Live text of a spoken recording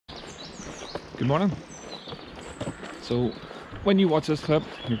Good morning. So when you watch this clip,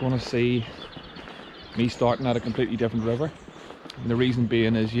 you're going to see me starting at a completely different river. And the reason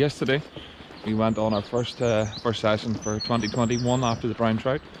being is yesterday we went on our first session for 2021 after the Brown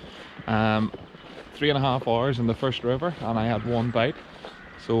Trout. 3.5 hours in the first river and I had one bite.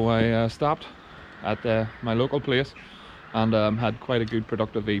 So I stopped at my local place and had quite a good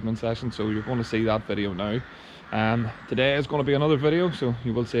productive evening session. So you're going to see that video now. Today is going to be another video, so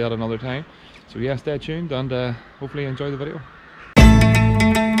you will see it another time. So yeah, stay tuned and hopefully enjoy the video.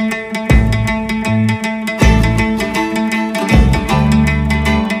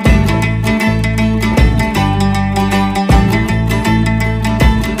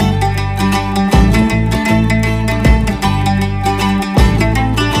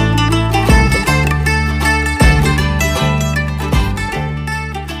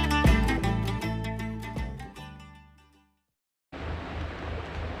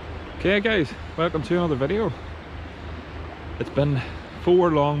 Okay guys, welcome to another video. It's been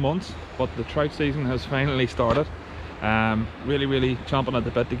 4 long months, but the trout season has finally started. Really chomping at the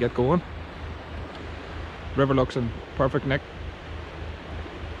bit to get going. River looks in perfect nick.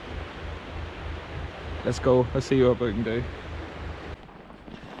 Let's go, let's see what we can do.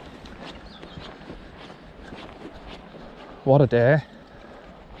 What a day.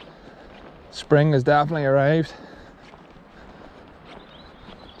 Spring has definitely arrived.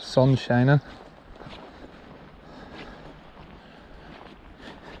 Sun shining.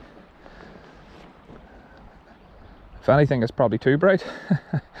 If anything, it's probably too bright.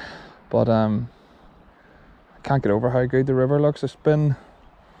 But I can't get over how good the river looks. It's been,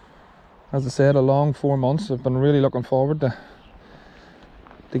 as I said, a long 4 months. I've been really looking forward to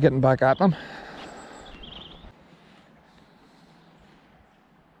getting back at them.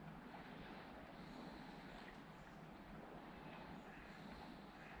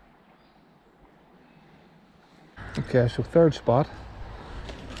 Okay, so third spot,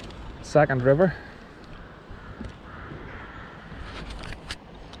 second river.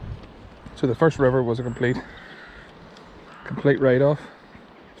 So the first river was a complete write-off.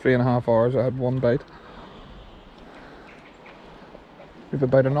 3.5 hours, I had one bite. We've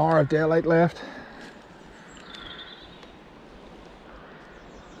about an hour of daylight left.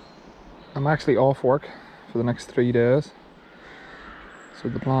 I'm actually off work for the next 3 days. So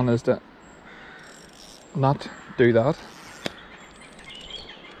the plan is to not do that.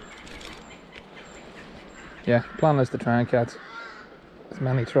 Yeah, plan is to try and catch as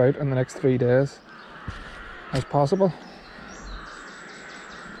many trout in the next 3 days as possible.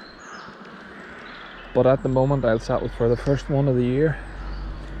 But at the moment I'll settle for the first one of the year.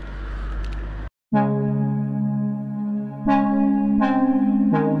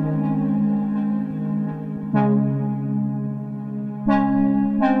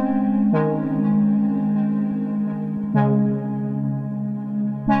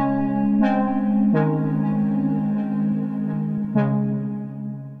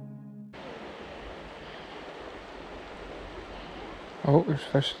 Oh, there's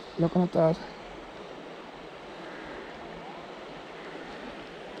fish looking at that.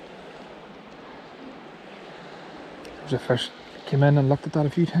 There's a fish came in and looked at that a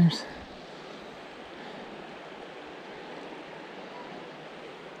few times.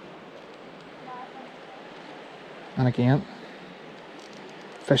 And again,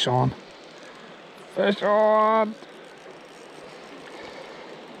 fish on. Fish on!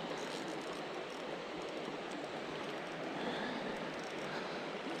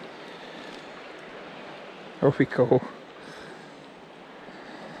 There we go.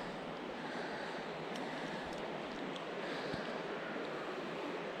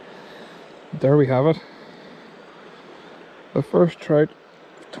 There we have it. The first trout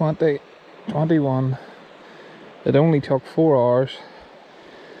of 2021. It only took 4 hours.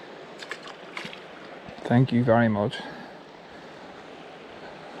 Thank you very much.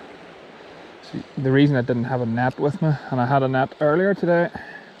 See, the reason I didn't have a net with me, and I had a net earlier today,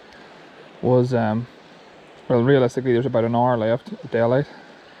 was well, realistically there's about an hour left of daylight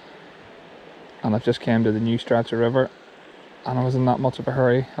and I've just came to the new stretch of river and I was in that much of a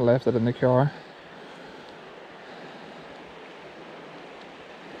hurry. I left it in the car.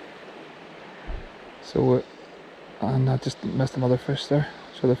 So and I just missed another fish there.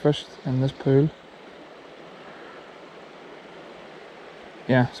 So the fish in this pool,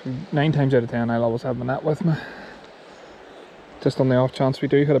 yeah, so 9 times out of 10 I'll always have my net with me, just on the off chance we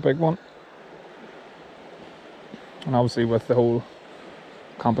do hit a big one. And obviously with the whole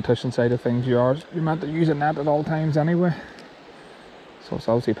competition side of things, you're meant to use a net at all times anyway. So it's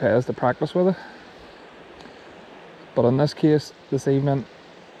obviously pays to practice with it. But in this case, this evening,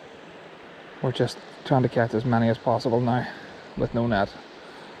 We're just trying to catch as many as possible now with no net.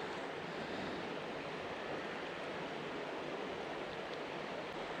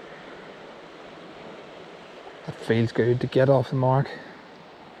 It feels good to get off the mark.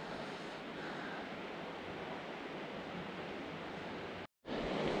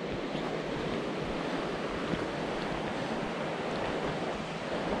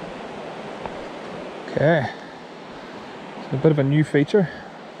 Okay, so a bit of a new feature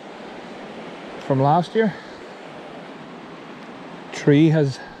from last year. Tree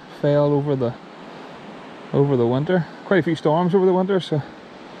has fell over the winter. Quite a few storms over the winter, so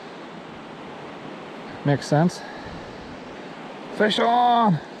makes sense. Fish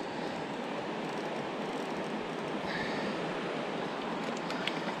on!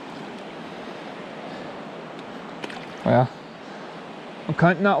 Well, I'm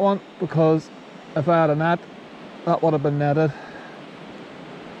counting that one because if I had a net, that would have been netted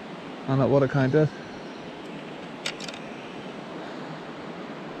and it would have counted.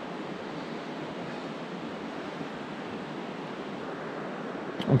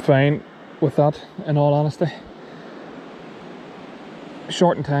 I'm fine with that, in all honesty.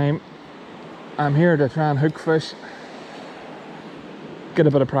 Short in time. I'm here to try and hook fish, get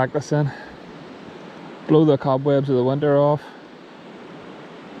a bit of practice in, blow the cobwebs of the winter off.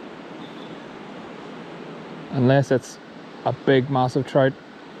 Unless it's a big massive trout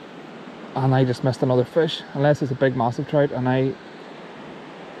and I just missed another fish. Unless it's a big massive trout and I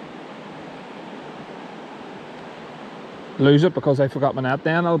lose it because I forgot my net,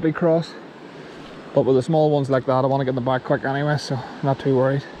 then I'll be cross. But with the small ones like that, I want to get them back quick anyway, so I'm not too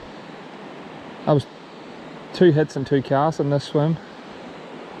worried. That was 2 hits and 2 casts in this swim.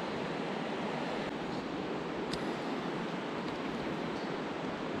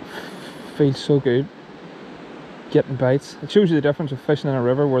 Feels so good getting bites. It shows you the difference of fishing in a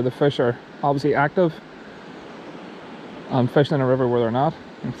river where the fish are obviously active and fishing in a river where they're not.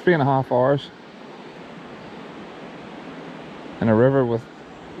 In 3.5 hours in a river with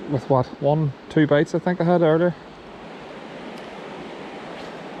what, 1-2 bites I think I had earlier.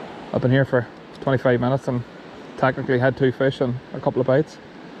 I've been here for 25 minutes and technically had 2 fish and a couple of bites.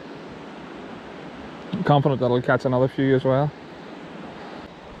 I'm confident that I'll catch another few as well.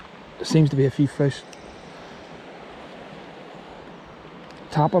 There seems to be a few fish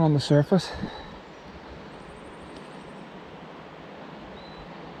tapping on the surface.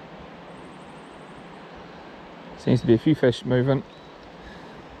 Seems to be a few fish moving.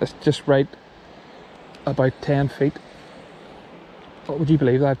 It's just right about 10 feet. What would you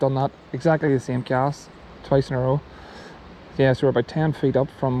believe that I've done that exactly the same cast twice in a row? Yeah, so we're about 10 feet up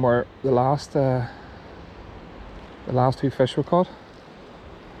from where the last 2 fish were caught.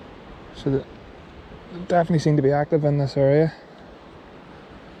 So they definitely seem to be active in this area.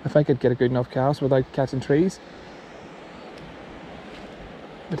 If I could get a good enough cast without catching trees,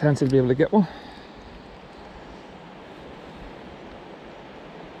 potentially be able to get one.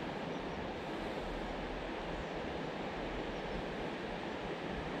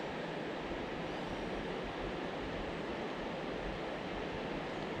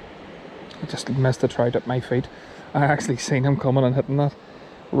 I just missed the trout at my feet. I actually seen him coming and hitting that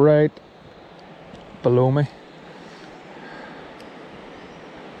right below me.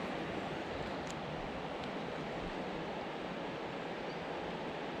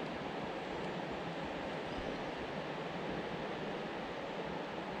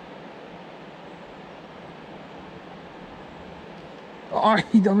 Oh,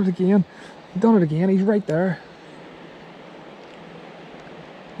 he done it again. He done it again. He's right there.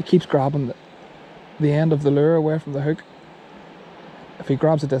 He keeps grabbing the end of the lure away from the hook. If he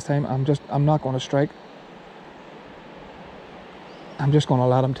grabs it this time, I'm not going to strike. I'm just going to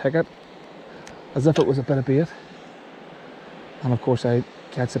let him take it as if it was a bit of bait. And of course I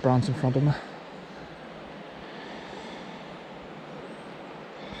catch the branch in front of me.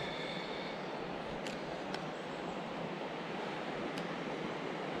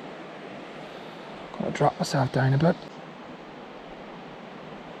 Gonna drop myself down a bit.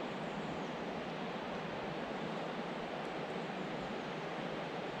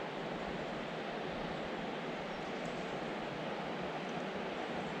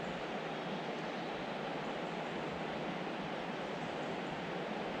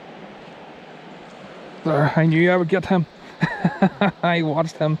 There, I knew I would get him. I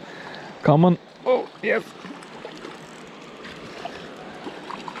watched him coming. Oh, yes.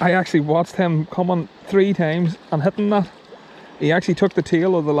 I actually watched him coming 3 times and hitting that. He actually took the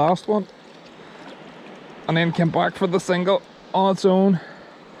tail of the last one and then came back for the single on its own.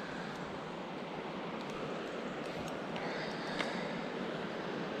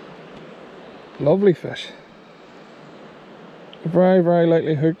 Lovely fish. Very, very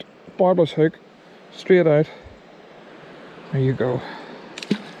lightly hooked, barbless hook, straight out. There you go.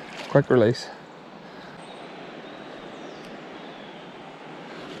 Quick release.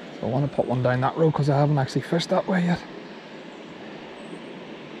 So I want to put one down that road because I haven't actually fished that way yet.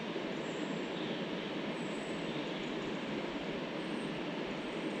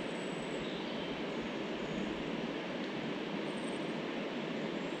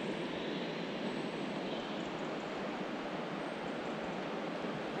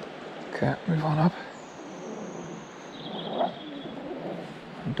 Okay, move on up.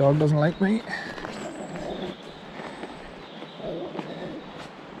 The dog doesn't like me.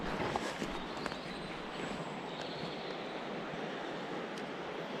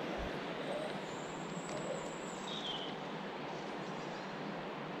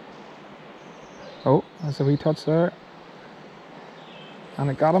 Oh, there's a wee touch there. And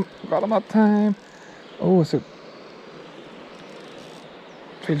it got him that time. Oh, so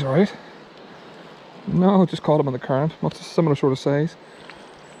feels alright. No, just caught him in the current. Much a similar sort of size.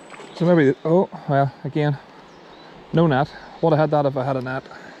 So maybe, oh, well, again, no net. Would have had that if I had a net.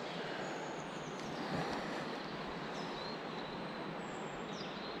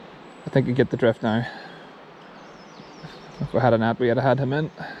 I think you get the drift now. If I had a net, we had had him in.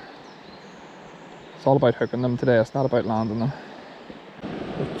 It's all about hooking them today, it's not about landing them.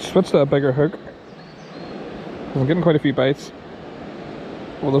 Switched to a bigger hook. I'm getting quite a few bites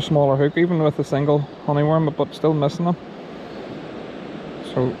with a smaller hook, even with a single honeyworm, but still missing them.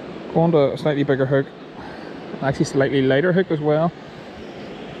 So going to a slightly bigger hook, actually slightly lighter hook as well,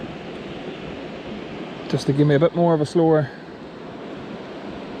 just to give me a bit more of a slower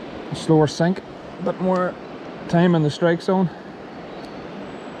sink, a bit more time in the strike zone.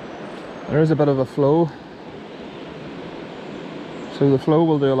 There is a bit of a flow, so the flow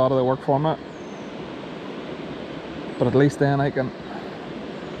will do a lot of the work for me, but at least then I can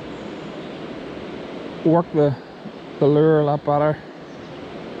work the lure a lot better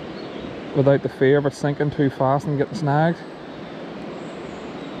without the fear of it sinking too fast and getting snagged.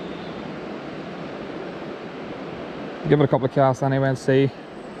 Give it a couple of casts anyway and see.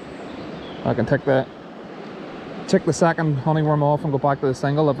 I can take the second honeyworm off and go back to the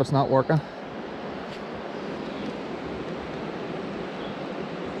single if it's not working.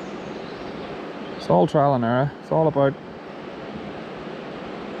 It's all trial and error. It's all about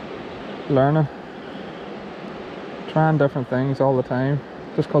learning, trying different things all the time.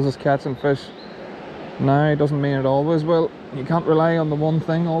 Just because it's catching fish now doesn't mean it always will. You can't rely on the one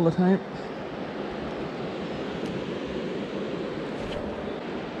thing all the time.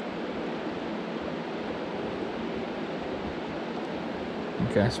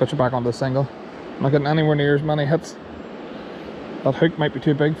 Okay, switch it back onto the single. I'm not getting anywhere near as many hits. That hook might be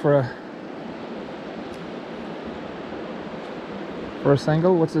too big for a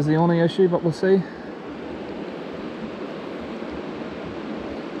single, which is the only issue, but we'll see.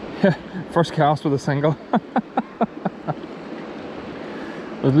 First cast with a single.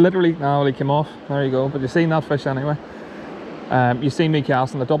 It was literally, no, he came off. There you go. But you've seen that fish anyway. You've seen me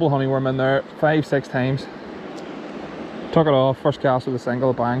casting the double honeyworm in there 5-6 times. Took it off, first cast with a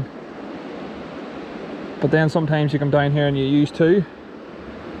single, bang. But then sometimes you come down here and you use two,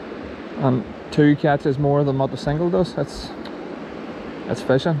 and two catches more than what the single does. It's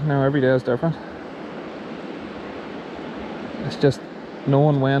fishing. Now every day is different. It's just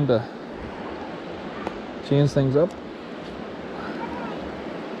knowing when to change things up.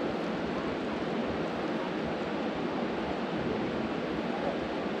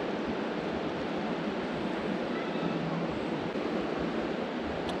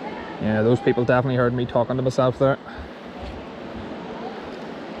 Yeah, those people definitely heard me talking to myself there.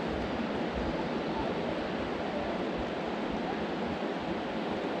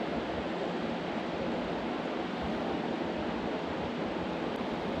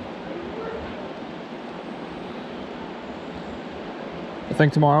 I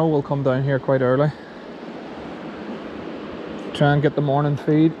think tomorrow we'll come down here quite early. Try and get the morning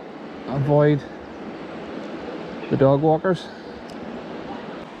feed, avoid the dog walkers.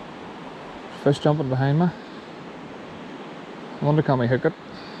 Fish jumping behind me. I wonder can we hook it.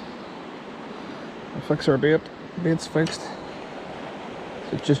 I'll fix our bait. Bait's fixed.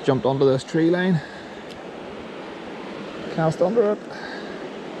 So it just jumped onto this tree line. Cast under it.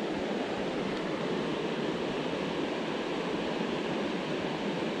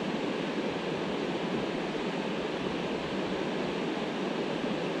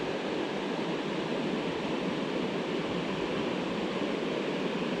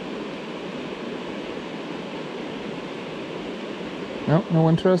 No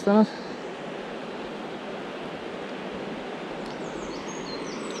interest in it.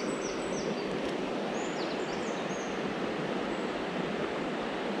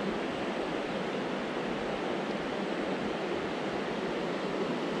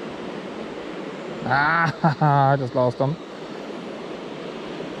 Ah, I just lost him.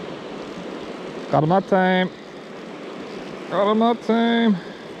 Got him that time. Got him that time.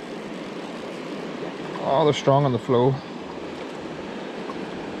 Oh, they're strong on the flow.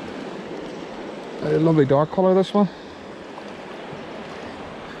 A lovely dark colour, this one.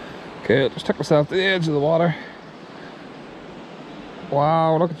 Okay, just took myself to the edge of the water.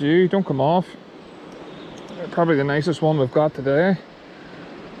 Wow, look at you, don't come off. Probably the nicest one we've got today.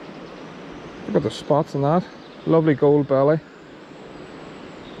 Look at the spots on that. Lovely gold belly.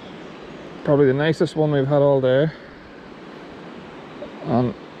 Probably the nicest one we've had all day.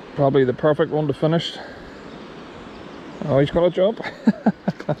 And probably the perfect one to finish. Oh, he's got a jump.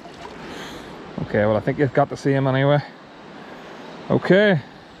 Okay, well I think you've got to see him anyway. Okay.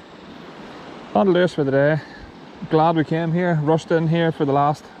 That'll do us for the day. Glad we came here, rushed in here for the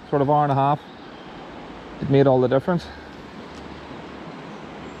last sort of hour and a half. It made all the difference.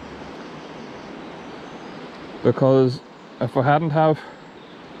 Because if I hadn't have,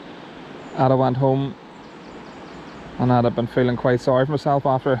 I'd have went home and I'd have been feeling quite sorry for myself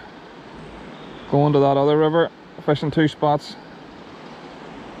after going to that other river, fishing 2 spots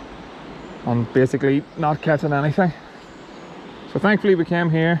and basically not catching anything. So thankfully we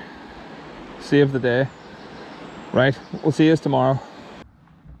came here, saved the day. Right, we'll see you tomorrow.